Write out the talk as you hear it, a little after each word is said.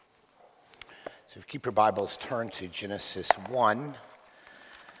So if you keep your Bibles, turn to Genesis 1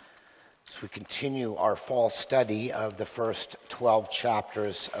 as we continue our fall study of the first 12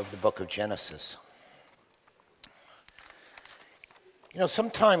 chapters of the book of Genesis. You know,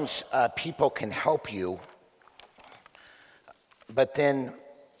 sometimes people can help you, but then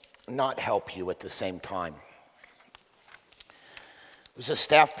not help you at the same time. It was a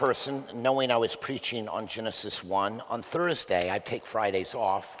staff person, knowing I was preaching on Genesis 1. On Thursday, I take Fridays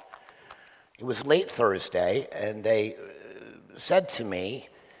off. It was late Thursday, and they said to me,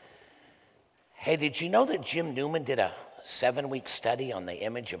 "Hey, did you know that Jim Newman did a 7-week study on the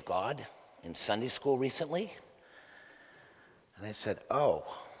image of God in Sunday school recently?" And I said, "Oh,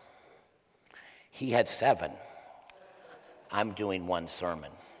 he had 7. I'm doing 1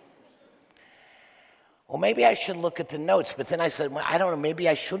 sermon." Well, maybe I should look at the notes. But then I said, well, I don't know, maybe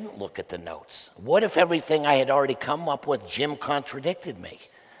I shouldn't look at the notes. What if everything I had already come up with, Jim contradicted me?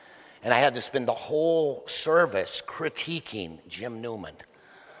 And I had to spend the whole service critiquing Jim Newman.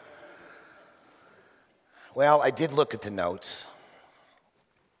 Well, I did look at the notes,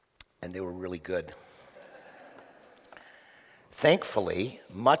 and they were really good. Thankfully,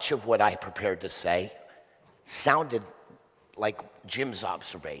 much of what I prepared to say sounded like Jim's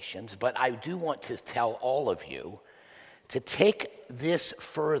observations, but I do want to tell all of you to take this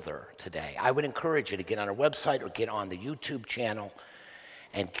further today. I would encourage you to get on our website or get on the YouTube channel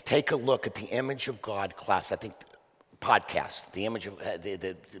and take a look at the Image of God class, I think, podcast, the Image of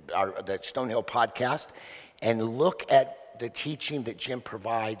the Stonehill podcast, and look at the teaching that Jim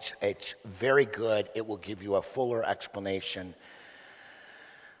provides. It's very good. It will give you a fuller explanation.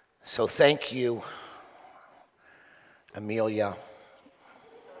 So thank you, Amelia.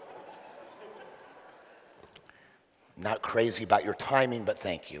 Not crazy about your timing, but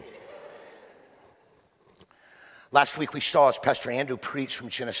thank you. Last week we saw, as Pastor Andrew preached from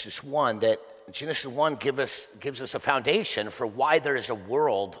Genesis 1, that Genesis 1 gives us a foundation for why there is a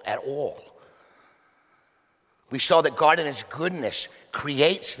world at all. We saw that God in his goodness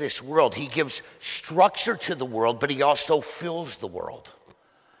creates this world. He gives structure to the world, but he also fills the world.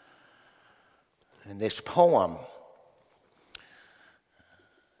 And this poem,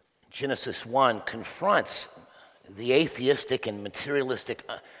 Genesis 1, confronts the atheistic and materialistic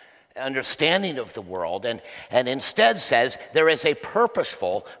understanding of the world, and instead says there is a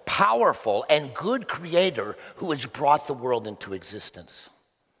purposeful, powerful, and good creator who has brought the world into existence.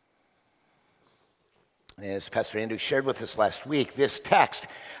 As Pastor Andrew shared with us last week, this text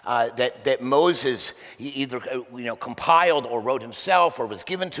that Moses either compiled or wrote himself or was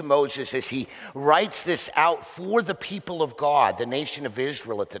given to Moses as he writes this out for the people of God, the nation of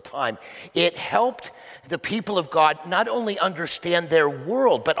Israel at the time, it helped the people of God not only understand their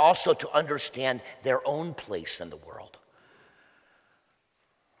world, but also to understand their own place in the world.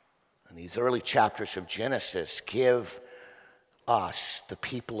 And these early chapters of Genesis give us, the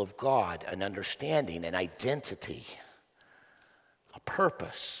people of God, an understanding, an identity, a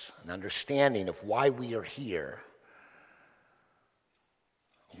purpose, an understanding of why we are here,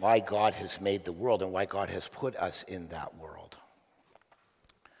 why God has made the world, and why God has put us in that world.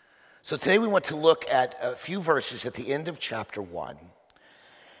 So today we want to look at a few verses at the end of chapter 1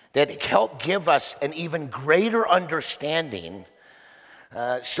 that help give us an even greater understanding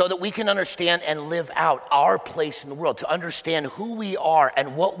so that we can understand and live out our place in the world, to understand who we are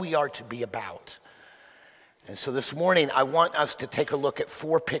and what we are to be about. And so this morning, I want us to take a look at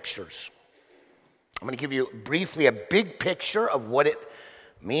 4 pictures. I'm going to give you briefly a big picture of what it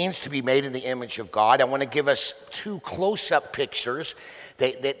means to be made in the image of God. I want to give us 2 close-up pictures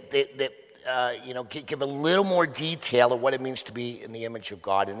that give a little more detail of what it means to be in the image of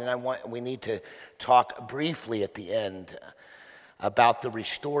God. And then we need to talk briefly at the end about the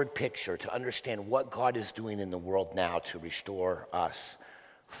restored picture, to understand what God is doing in the world now to restore us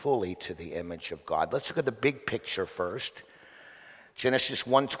fully to the image of God. Let's look at the big picture first. Genesis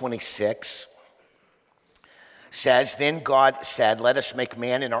 1:26 says, "Then God said, 'Let us make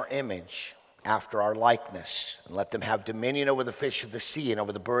man in our image, after our likeness, and let them have dominion over the fish of the sea, and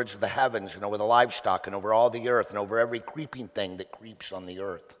over the birds of the heavens, and over the livestock, and over all the earth, and over every creeping thing that creeps on the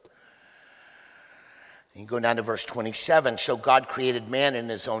earth.'" You go down to verse 27. "So God created man in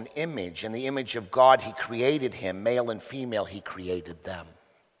his own image. In the image of God he created him. Male and female he created them."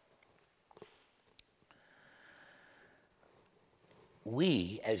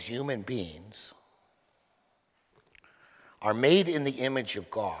 We, as human beings, are made in the image of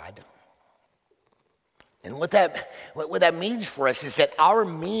God. And what that means for us is that our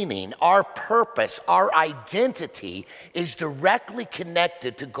meaning, our purpose, our identity is directly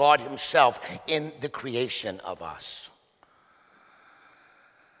connected to God himself in the creation of us.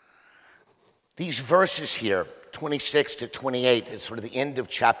 These verses here, 26 to 28, it's sort of the end of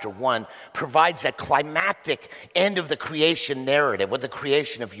chapter 1, provides a climactic end of the creation narrative with the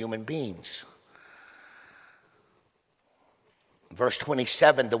creation of human beings. Verse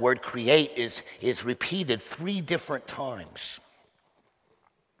 27, the word create is repeated 3 different times.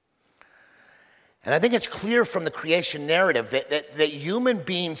 And I think it's clear from the creation narrative that human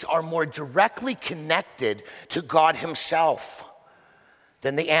beings are more directly connected to God himself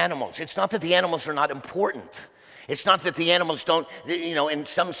than the animals. It's not that the animals are not important. It's not that the animals don't, in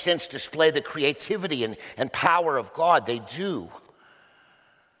some sense display the creativity and power of God. They do.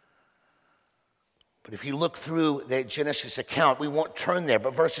 But if you look through the Genesis account, we won't turn there,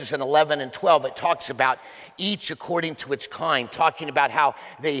 but verses 11 and 12, it talks about each according to its kind, talking about how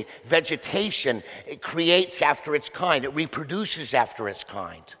the vegetation, it creates after its kind, it reproduces after its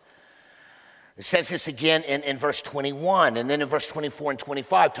kind. It says this again in verse 21, and then in verse 24 and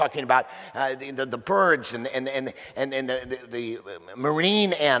 25, talking about the birds and the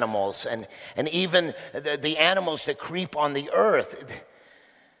marine animals and even the animals that creep on the earth.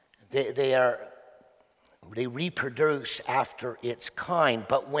 They reproduce after its kind.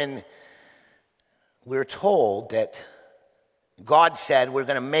 But when we're told that God said we're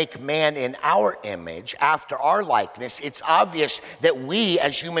going to make man in our image, after our likeness, it's obvious that we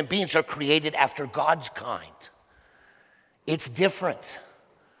as human beings are created after God's kind. It's different.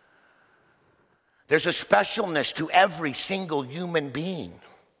 There's a specialness to every single human being.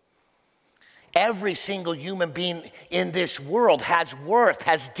 Every single human being in this world has worth,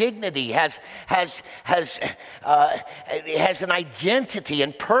 has dignity, has an identity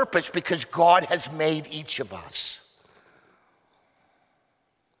and purpose because God has made each of us.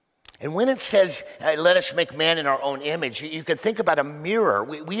 And when it says, let us make man in our own image, you can think about a mirror.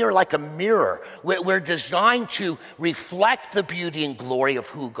 We are like a mirror. We're designed to reflect the beauty and glory of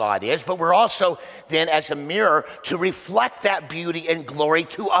who God is, but we're also then, as a mirror, to reflect that beauty and glory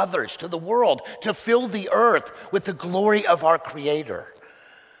to others, to the world, to fill the earth with the glory of our Creator,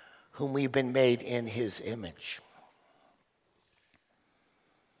 whom we've been made in his image.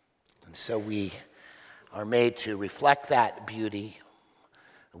 And so we are made to reflect that beauty.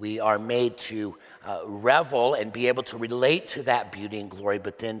 We are made to revel and be able to relate to that beauty and glory,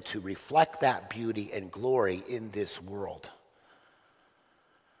 but then to reflect that beauty and glory in this world.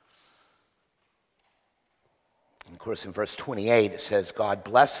 And of course, in verse 28, it says, God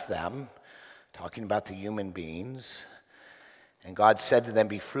blessed them, talking about the human beings. And God said to them,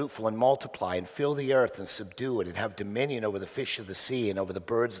 be fruitful and multiply and fill the earth and subdue it and have dominion over the fish of the sea and over the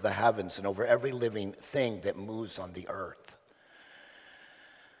birds of the heavens and over every living thing that moves on the earth.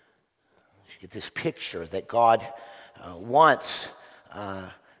 You get this picture that God wants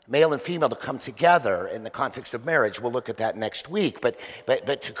male and female to come together in the context of marriage. We'll look at that next week. But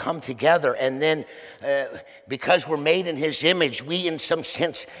to come together, and then because we're made in his image, we in some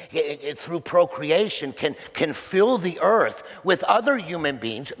sense through procreation can fill the earth with other human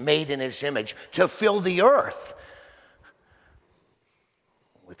beings made in his image, to fill the earth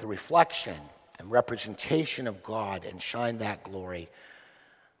with the reflection and representation of God and shine that glory,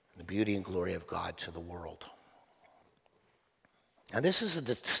 the beauty and glory of God to the world. And this is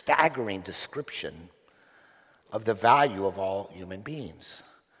a staggering description of the value of all human beings.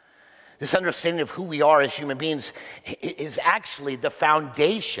 This understanding of who we are as human beings is actually the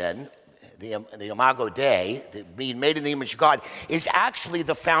foundation, the Imago Dei, being made in the image of God, is actually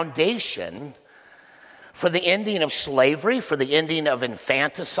the foundation for the ending of slavery, for the ending of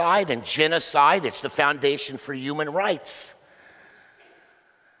infanticide and genocide. It's the foundation for human rights.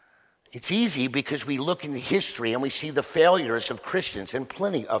 It's easy because we look into history and we see the failures of Christians, and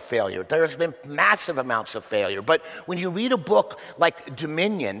plenty of failure. There has been massive amounts of failure. But when you read a book like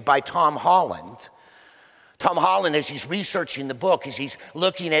Dominion by Tom Holland, as he's researching the book, as he's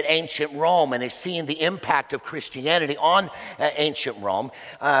looking at ancient Rome and is seeing the impact of Christianity on ancient Rome,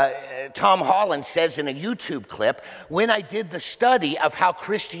 Tom Holland says in a YouTube clip, when I did the study of how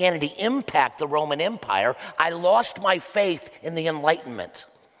Christianity impacted the Roman Empire, I lost my faith in the Enlightenment.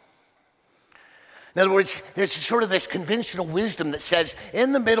 In other words, there's sort of this conventional wisdom that says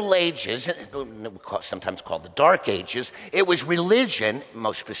in the Middle Ages, sometimes called the Dark Ages, it was religion,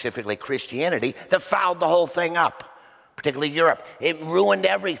 most specifically Christianity, that fouled the whole thing up, particularly Europe. It ruined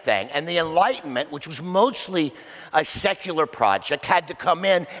everything. And the Enlightenment, which was mostly a secular project, had to come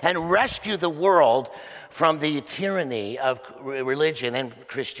in and rescue the world from the tyranny of religion and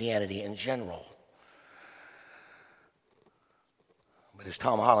Christianity in general. But as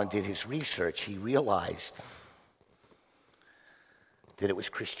Tom Holland did his research, he realized that it was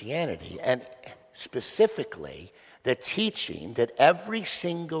Christianity, and specifically the teaching that every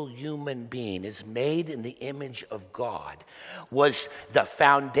single human being is made in the image of God was the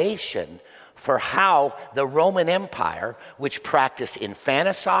foundation for how the Roman Empire, which practiced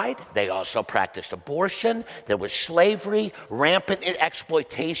infanticide, they also practiced abortion, there was slavery, rampant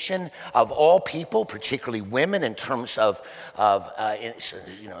exploitation of all people, particularly women, in terms of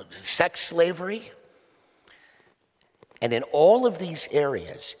sex slavery. And in all of these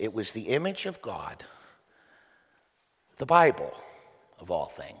areas, it was the image of God, the Bible, of all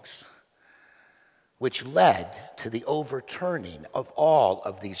things, which led to the overturning of all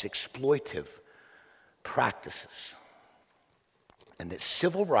of these exploitive practices. And that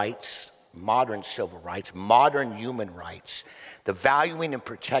civil rights, modern human rights, the valuing and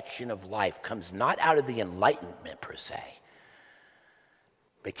protection of life comes not out of the Enlightenment per se,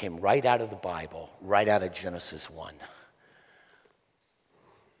 but came right out of the Bible, right out of Genesis 1.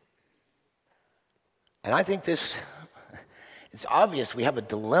 And I think it's obvious we have a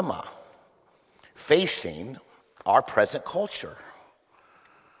dilemma facing our present culture.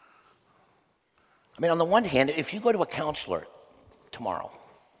 I mean, on the one hand, if you go to a counselor tomorrow,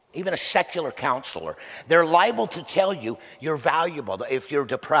 even a secular counselor, they're liable to tell you you're valuable. If you're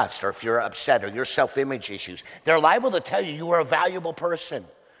depressed or if you're upset or your self-image issues, they're liable to tell you you are a valuable person.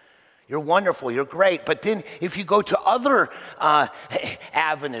 You're wonderful, you're great. But then if you go to other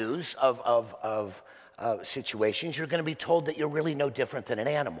avenues of situations, you're going to be told that you're really no different than an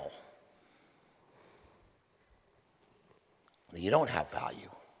animal. You don't have value.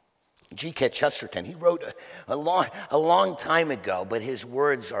 G.K. Chesterton, he wrote a long time ago, but his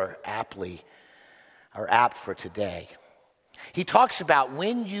words are apt for today. He talks about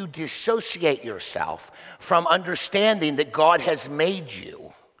when you dissociate yourself from understanding that God has made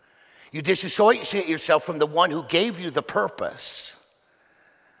you, you dissociate yourself from the one who gave you the purpose,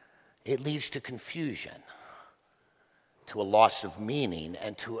 it leads to confusion, to a loss of meaning,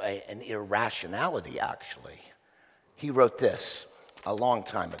 and to an irrationality, actually. He wrote this a long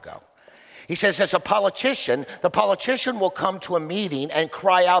time ago. He says, as a politician, the politician will come to a meeting and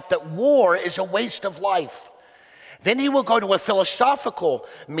cry out that war is a waste of life. Then he will go to a philosophical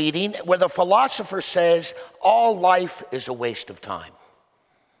meeting where the philosopher says all life is a waste of time.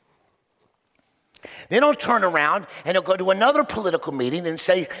 Then he'll turn around and he'll go to another political meeting and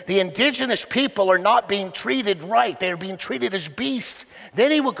say the indigenous people are not being treated right. They're being treated as beasts.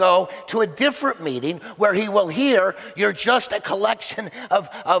 Then he will go to a different meeting where he will hear you're just a collection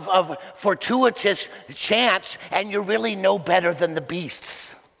of fortuitous chance and you're really no better than the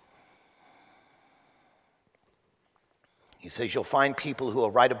beasts. He says you'll find people who will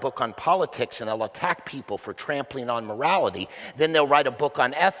write a book on politics and they'll attack people for trampling on morality. Then they'll write a book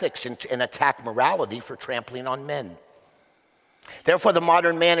on ethics and attack morality for trampling on men. Therefore, the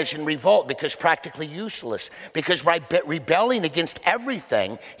modern man is in revolt because practically useless, because by rebelling against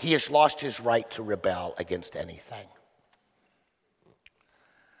everything, he has lost his right to rebel against anything.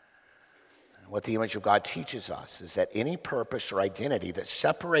 And what the image of God teaches us is that any purpose or identity that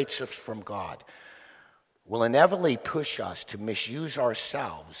separates us from God will inevitably push us to misuse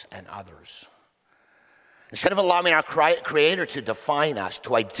ourselves and others. Instead of allowing our Creator to define us,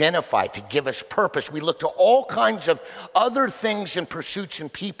 to identify, to give us purpose, we look to all kinds of other things and pursuits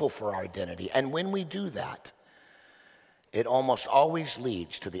and people for our identity. And when we do that, it almost always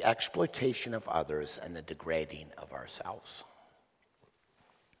leads to the exploitation of others and the degrading of ourselves.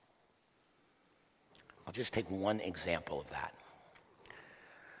 I'll just take one example of that.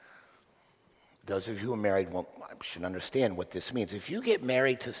 Those of you who are married should understand what this means. If you get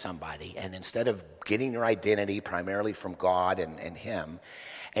married to somebody and instead of getting your identity primarily from God and Him,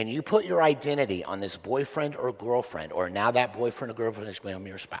 and you put your identity on this boyfriend or girlfriend, or now that boyfriend or girlfriend is going to be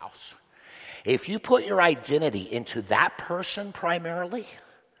your spouse. If you put your identity into that person primarily,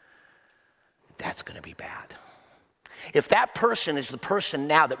 that's going to be bad. If that person is the person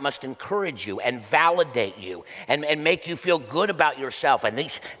now that must encourage you and validate you and make you feel good about yourself,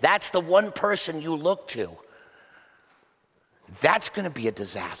 and that's the one person you look to, that's going to be a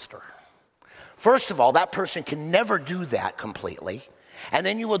disaster. First of all, that person can never do that completely, and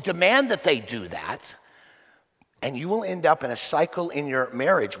then you will demand that they do that, and you will end up in a cycle in your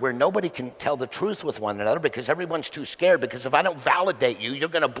marriage where nobody can tell the truth with one another because everyone's too scared, because if I don't validate you, you're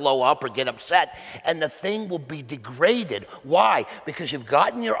going to blow up or get upset, and the thing will be degraded. Why? Because you've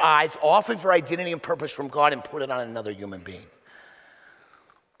gotten your eyes off of your identity and purpose from God and put it on another human being.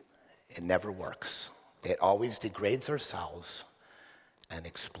 It never works. It always degrades ourselves and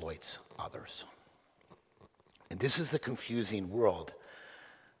exploits others. And this is the confusing world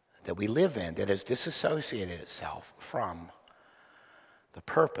that we live in, that has disassociated itself from the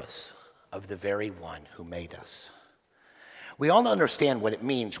purpose of the very one who made us. We all understand what it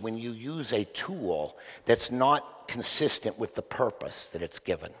means when you use a tool that's not consistent with the purpose that it's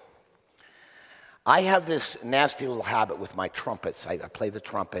given. I have this nasty little habit with my trumpets. I play the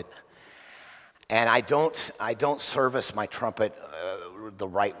trumpet, and I don't service my trumpet the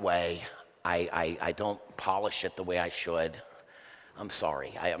right way. I don't polish it the way I should. I'm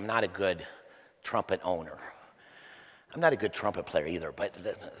sorry. I am not a good trumpet owner. I'm not a good trumpet player either, but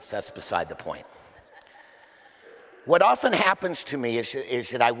that's beside the point. What often happens to me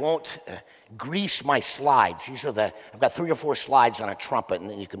is that I won't grease my slides. I've got 3 or 4 slides on a trumpet, and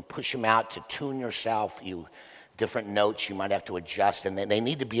then you can push them out to tune yourself. Different notes you might have to adjust, and they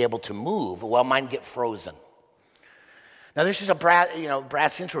need to be able to move. Well, mine get frozen. Now, this is a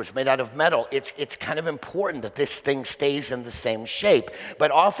brass instrument made out of metal. It's kind of important that this thing stays in the same shape.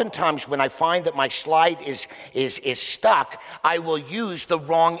 But oftentimes, when I find that my slide is stuck, I will use the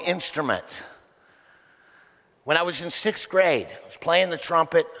wrong instrument. When I was in 6th grade, I was playing the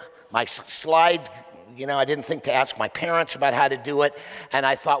trumpet. My slide, I didn't think to ask my parents about how to do it. And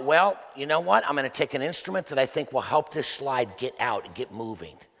I thought, well, you know what? I'm going to take an instrument that I think will help this slide get out, get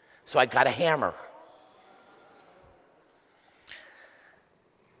moving. So I got a hammer.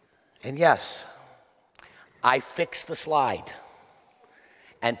 And yes, I fixed the slide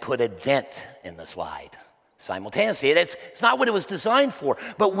and put a dent in the slide simultaneously. It's not what it was designed for.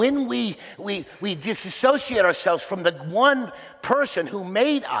 But when we disassociate ourselves from the one person who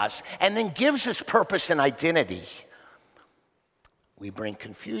made us and then gives us purpose and identity, we bring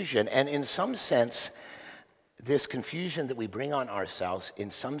confusion. And in some sense, this confusion that we bring on ourselves,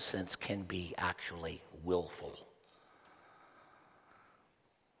 in some sense, can be actually willful.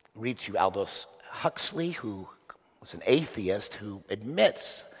 Read to Aldous Huxley, who was an atheist, who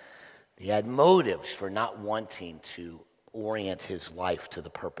admits he had motives for not wanting to orient his life to the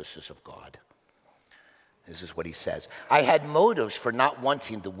purposes of God. This is what he says. I had motives for not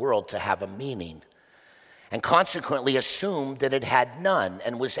wanting the world to have a meaning, and consequently assumed that it had none,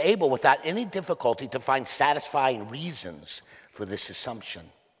 and was able without any difficulty to find satisfying reasons for this assumption.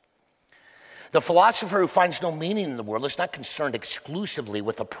 The philosopher who finds no meaning in the world is not concerned exclusively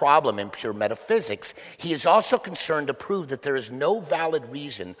with a problem in pure metaphysics. He is also concerned to prove that there is no valid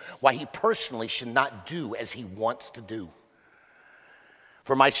reason why he personally should not do as he wants to do.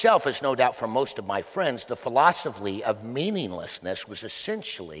 For myself, as no doubt for most of my friends, the philosophy of meaninglessness was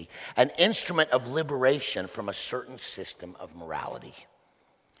essentially an instrument of liberation from a certain system of morality.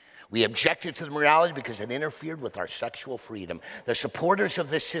 We objected to the morality because it interfered with our sexual freedom. The supporters of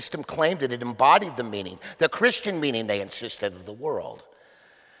this system claimed that it embodied the meaning, the Christian meaning they insisted of the world.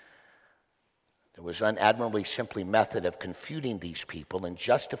 There was an admirably simple method of confuting these people and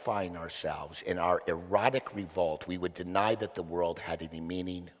justifying ourselves in our erotic revolt. We would deny that the world had any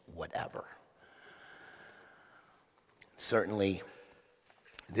meaning whatever. Certainly,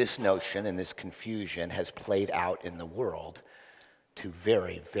 this notion and this confusion has played out in the world to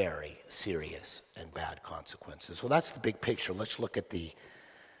very, very serious and bad consequences. Well, that's the big picture. Let's look at the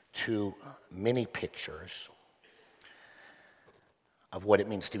 2 mini pictures of what it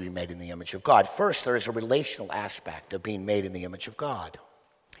means to be made in the image of God. First, there is a relational aspect of being made in the image of God.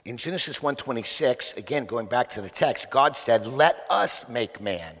 In Genesis 1:26, again, going back to the text, God said, "Let us make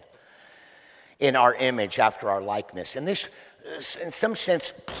man in our image after our likeness." And this, in some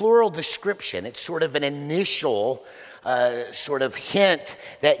sense, plural description. It's sort of an initial sort of hint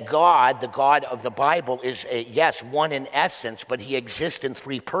that God, the God of the Bible, is, yes, one in essence, but he exists in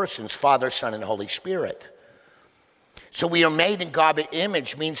 3 persons, Father, Son, and Holy Spirit. So we are made in God's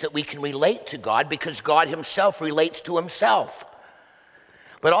image means that we can relate to God because God himself relates to himself.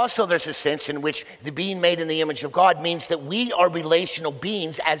 But also there's a sense in which the being made in the image of God means that we are relational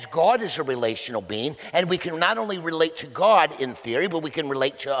beings as God is a relational being, and we can not only relate to God in theory, but we can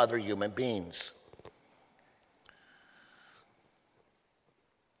relate to other human beings.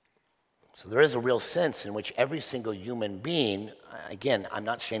 So there is a real sense in which every single human being, again, I'm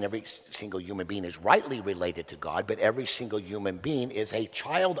not saying every single human being is rightly related to God, but every single human being is a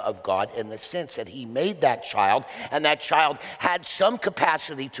child of God in the sense that he made that child, and that child had some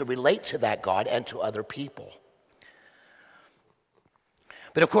capacity to relate to that God and to other people.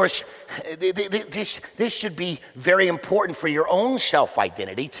 But of course, this should be very important for your own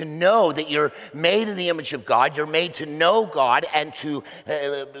self-identity, to know that you're made in the image of God, you're made to know God and to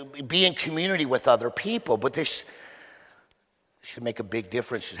be in community with other people. But this should make a big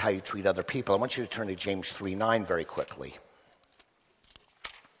difference in how you treat other people. I want you to turn to James 3:9 very quickly.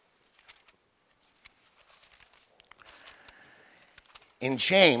 In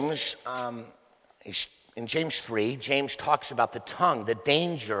James 3, James talks about the tongue, the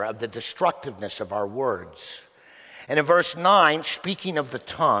danger of the destructiveness of our words. And in verse 9, speaking of the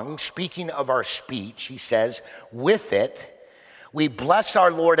tongue, speaking of our speech, he says, with it we bless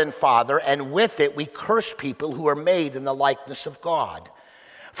our Lord and Father, and with it we curse people who are made in the likeness of God.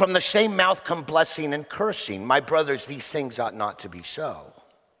 From the same mouth come blessing and cursing. My brothers, these things ought not to be so.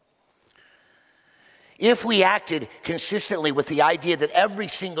 If we acted consistently with the idea that every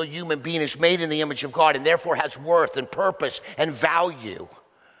single human being is made in the image of God and therefore has worth and purpose and value,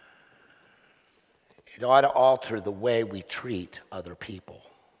 it ought to alter the way we treat other people.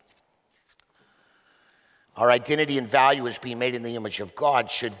 Our identity and value as being made in the image of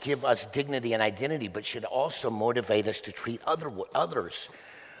God should give us dignity and identity, but should also motivate us to treat others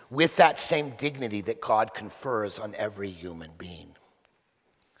with that same dignity that God confers on every human being.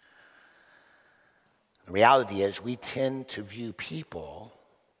 The reality is we tend to view people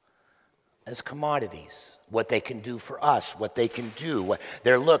as commodities, what they can do for us, what they can do,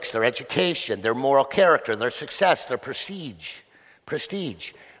 their looks, their education, their moral character, their success, their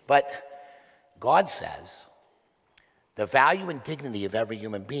prestige. But God says the value and dignity of every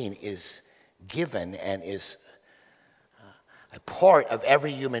human being is given and is a part of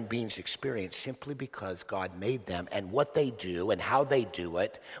every human being's experience simply because God made them, and what they do and how they do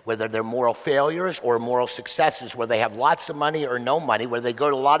it, whether they're moral failures or moral successes, where they have lots of money or no money, where they go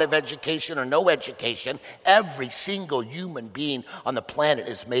to a lot of education or no education, every single human being on the planet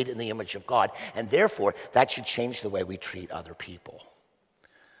is made in the image of God, and therefore that should change the way we treat other people.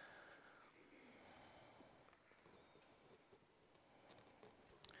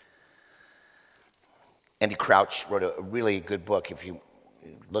 Andy Crouch wrote a really good book. If you're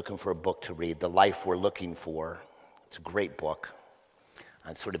looking for a book to read, The Life We're Looking For. It's a great book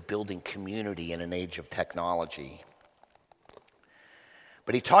on sort of building community in an age of technology.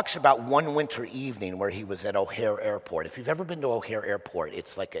 But he talks about one winter evening where he was at O'Hare Airport. If you've ever been to O'Hare Airport,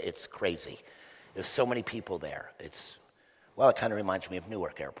 it's crazy. There's so many people there. It kind of reminds me of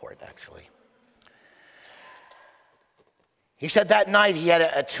Newark Airport, actually. He said that night he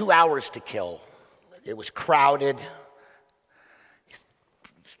had 2 hours to kill. It was crowded. He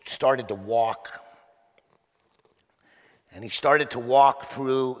started to walk. And he started to walk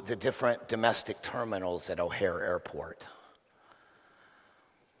through the different domestic terminals at O'Hare Airport.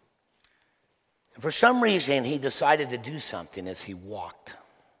 And for some reason, he decided to do something as he walked.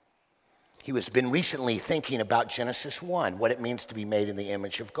 He was been recently thinking about Genesis 1, what it means to be made in the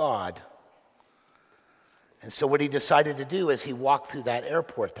image of God. And so what he decided to do as he walked through that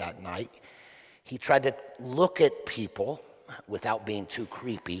airport that night, he tried to look at people without being too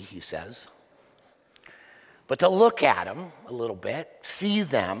creepy, he says, but to look at them a little bit, see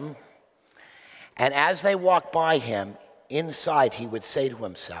them, and as they walked by him, inside he would say to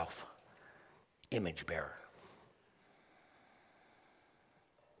himself, image bearer.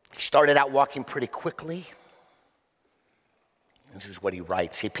 He started out walking pretty quickly. This is what he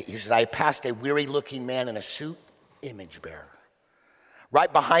writes. He says, I passed a weary-looking man in a suit, image bearer.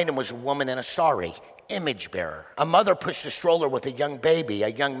 Right behind him was a woman in a sari, image bearer. A mother pushed a stroller with a young baby. A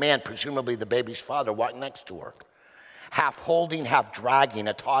young man, presumably the baby's father, walked next to her, half holding, half dragging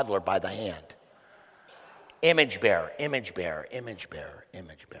a toddler by the hand. Image bearer, image bearer, image bearer,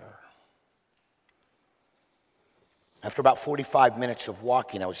 image bearer. After about 45 minutes of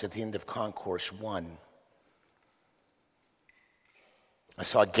walking, I was at the end of Concourse 1. I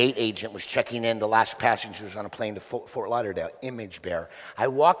saw a gate agent was checking in the last passengers on a plane to Fort Lauderdale, image bearer. I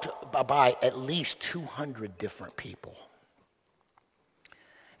walked by at least 200 different people.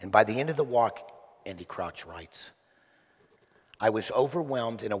 And by the end of the walk, Andy Crouch writes, I was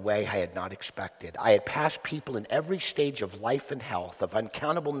overwhelmed in a way I had not expected. I had passed people in every stage of life and health, of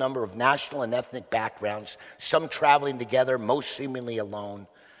uncountable number of national and ethnic backgrounds, some traveling together, most seemingly alone.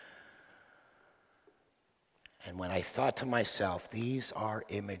 And when I thought to myself, these are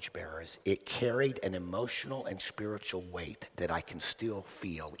image bearers, it carried an emotional and spiritual weight that I can still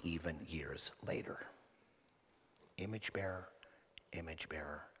feel even years later. Image bearer, image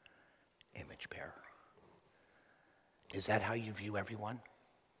bearer, image bearer. Is that how you view everyone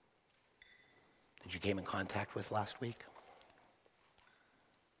that you came in contact with last week?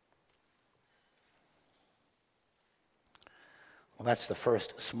 Well, that's the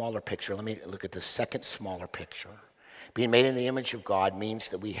first smaller picture. Let me look at the second smaller picture. Being made in the image of God means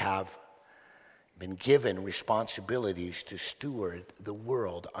that we have been given responsibilities to steward the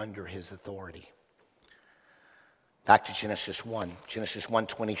world under his authority. Back to Genesis 1. Genesis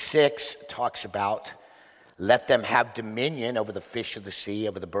 1:26 talks about let them have dominion over the fish of the sea,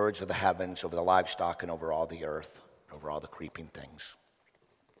 over the birds of the heavens, over the livestock, and over all the earth, over all the creeping things.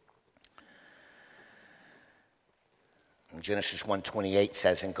 Genesis 1:28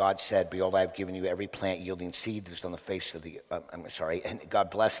 says, and God said, behold, I have given you every plant yielding seed that is on the face of the, and God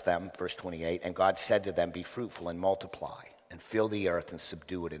blessed them, verse 28, and God said to them, be fruitful and multiply, and fill the earth and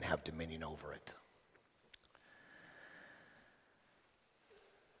subdue it and have dominion over it.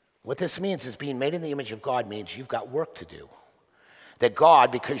 What this means is being made in the image of God means you've got work to do. That God,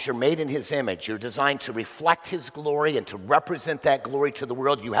 because you're made in his image, you're designed to reflect his glory and to represent that glory to the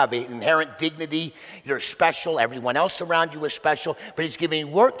world. You have an inherent dignity. You're special. Everyone else around you is special. But he's giving you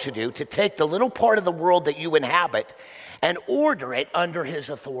work to do to take the little part of the world that you inhabit and order it under his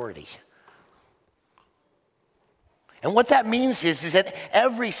authority. And what that means is that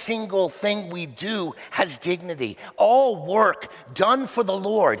every single thing we do has dignity. All work done for the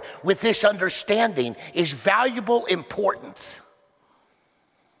Lord with this understanding is valuable importance.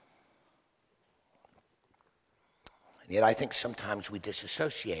 Yet I think sometimes we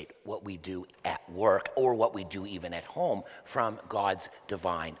disassociate what we do at work or what we do even at home from God's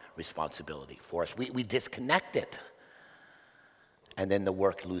divine responsibility for us. We disconnect it, and then the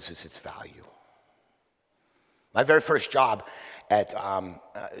work loses its value. My very first job that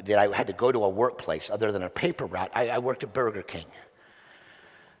I had to go to a workplace other than a paper route, I worked at Burger King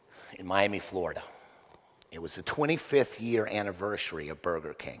in Miami, Florida. It was the 25th year anniversary of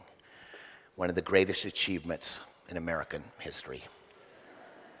Burger King, one of the greatest achievements in American history.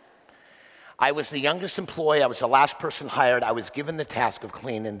 I was the youngest employee. I was the last person hired. I was given the task of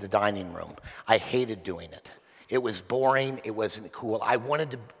cleaning the dining room. I hated doing it. It was boring. It wasn't cool. I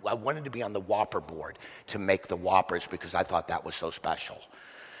wanted to be on the Whopper board to make the Whoppers because I thought that was so special.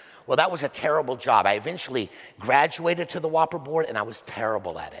 Well, that was a terrible job. I eventually graduated to the Whopper board, and I was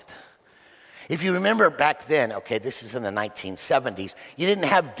terrible at it. If you remember back then, okay, this is in the 1970s, you didn't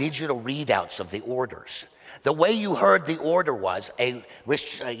have digital readouts of the orders. The way you heard the order was the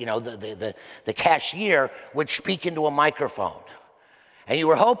cashier would speak into a microphone. And you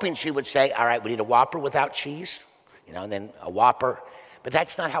were hoping she would say, all right, we need a Whopper without cheese, and then a Whopper. But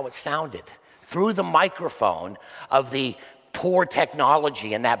that's not how it sounded. Through the microphone of the poor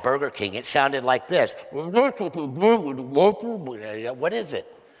technology in that Burger King, it sounded like this. What is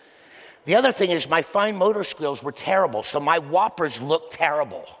it? The other thing is my fine motor skills were terrible, so my Whoppers looked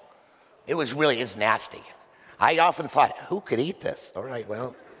terrible. It was nasty. I often thought, who could eat this? All right,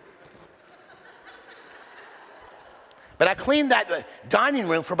 well. But I cleaned that dining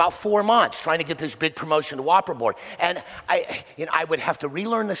room for about 4 months, trying to get this big promotion to Whopper board. And I would have to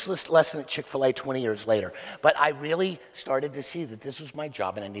relearn this lesson at Chick-fil-A 20 years later. But I really started to see that this was my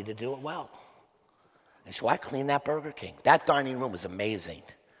job and I needed to do it well. And so I cleaned that Burger King. That dining room was amazing.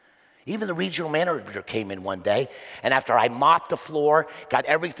 Even the regional manager came in one day, and after I mopped the floor, got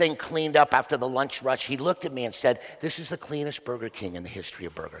everything cleaned up after the lunch rush, he looked at me and said, this is the cleanest Burger King in the history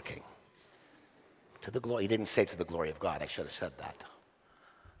of Burger King. He didn't say to the glory of God. I should have said that.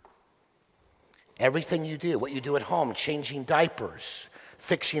 Everything you do, what you do at home, changing diapers,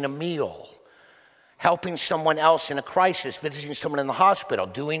 fixing a meal, helping someone else in a crisis, visiting someone in the hospital,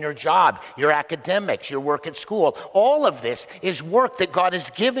 doing your job, your academics, your work at school. All of this is work that God has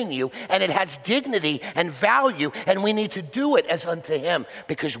given you, and it has dignity and value, and we need to do it as unto him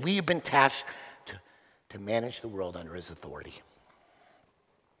because we have been tasked to manage the world under his authority.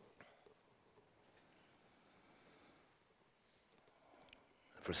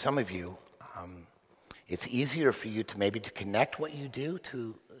 For some of you, it's easier for you to connect what you do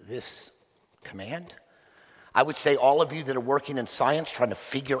to this command. I would say all of you that are working in science, trying to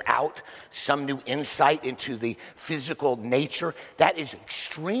figure out some new insight into the physical nature, that is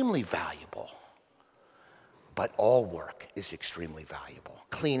extremely valuable. But all work is extremely valuable.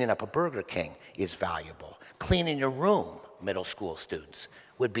 Cleaning up a Burger King is valuable. Cleaning your room, middle school students,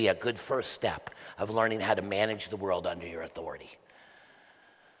 would be a good first step of learning how to manage the world under your authority.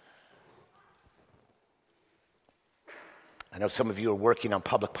 I know some of you are working on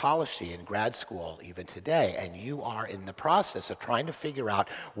public policy in grad school even today, and you are in the process of trying to figure out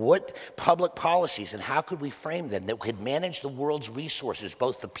what public policies and how could we frame them that could manage the world's resources,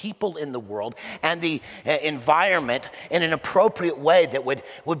 both the people in the world and the environment, in an appropriate way that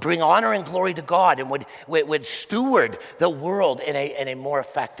would bring honor and glory to God and would steward the world in a more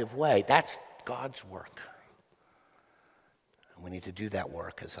effective way. That's God's work. And we need to do that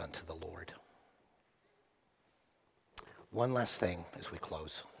work as unto the Lord. One last thing as we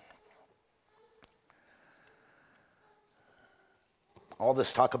close. All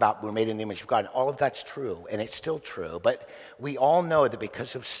this talk about we're made in the image of God, all of that's true, and it's still true, but we all know that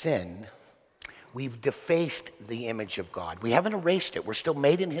because of sin, we've defaced the image of God. We haven't erased it. We're still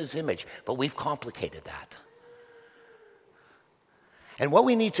made in his image, but we've complicated that. And what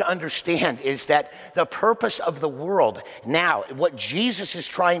we need to understand is that the purpose of the world now, what Jesus is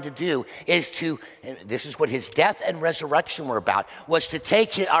trying to do is this is what his death and resurrection were about, was to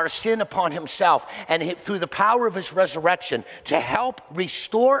take our sin upon himself and through the power of his resurrection to help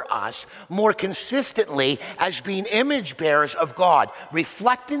restore us more consistently as being image bearers of God,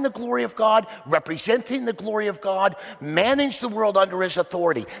 reflecting the glory of God, representing the glory of God, manage the world under his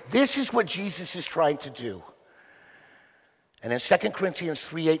authority. This is what Jesus is trying to do. And in 2 Corinthians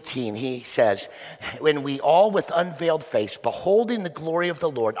 3:18, he says, when we all with unveiled face, beholding the glory of the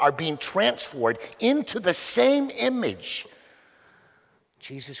Lord, are being transformed into the same image,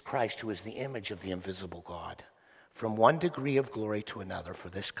 Jesus Christ, who is the image of the invisible God, from one degree of glory to another, for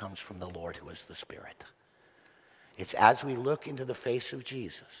this comes from the Lord who is the Spirit. It's as we look into the face of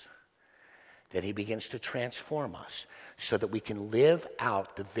Jesus that he begins to transform us so that we can live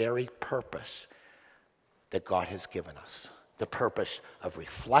out the very purpose that God has given us. The purpose of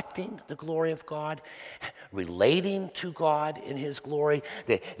reflecting the glory of God, relating to God in his glory,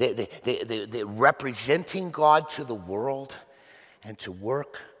 the representing God to the world, and to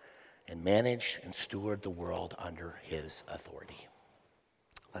work and manage and steward the world under his authority.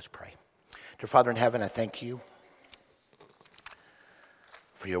 Let's pray. Dear Father in heaven, I thank you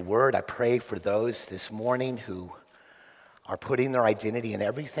for your word. I pray for those this morning who are putting their identity in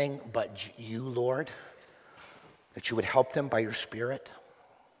everything but you, Lord, that you would help them by your Spirit.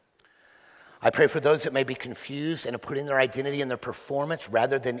 I pray for those that may be confused and are putting their identity in their performance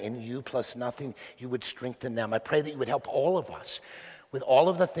rather than in you plus nothing, you would strengthen them. I pray that you would help all of us with all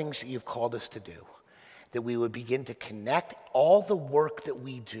of the things that you've called us to do, that we would begin to connect all the work that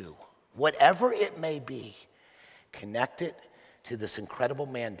we do, whatever it may be, connect it to this incredible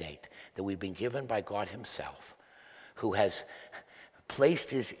mandate that we've been given by God himself, who has placed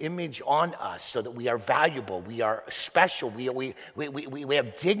his image on us so that we are valuable, we are special, we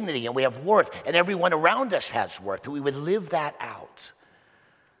have dignity and we have worth, and everyone around us has worth, that we would live that out.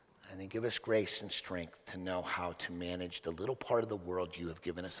 And then give us grace and strength to know how to manage the little part of the world you have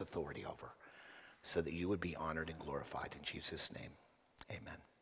given us authority over, so that you would be honored and glorified. In Jesus' name, amen.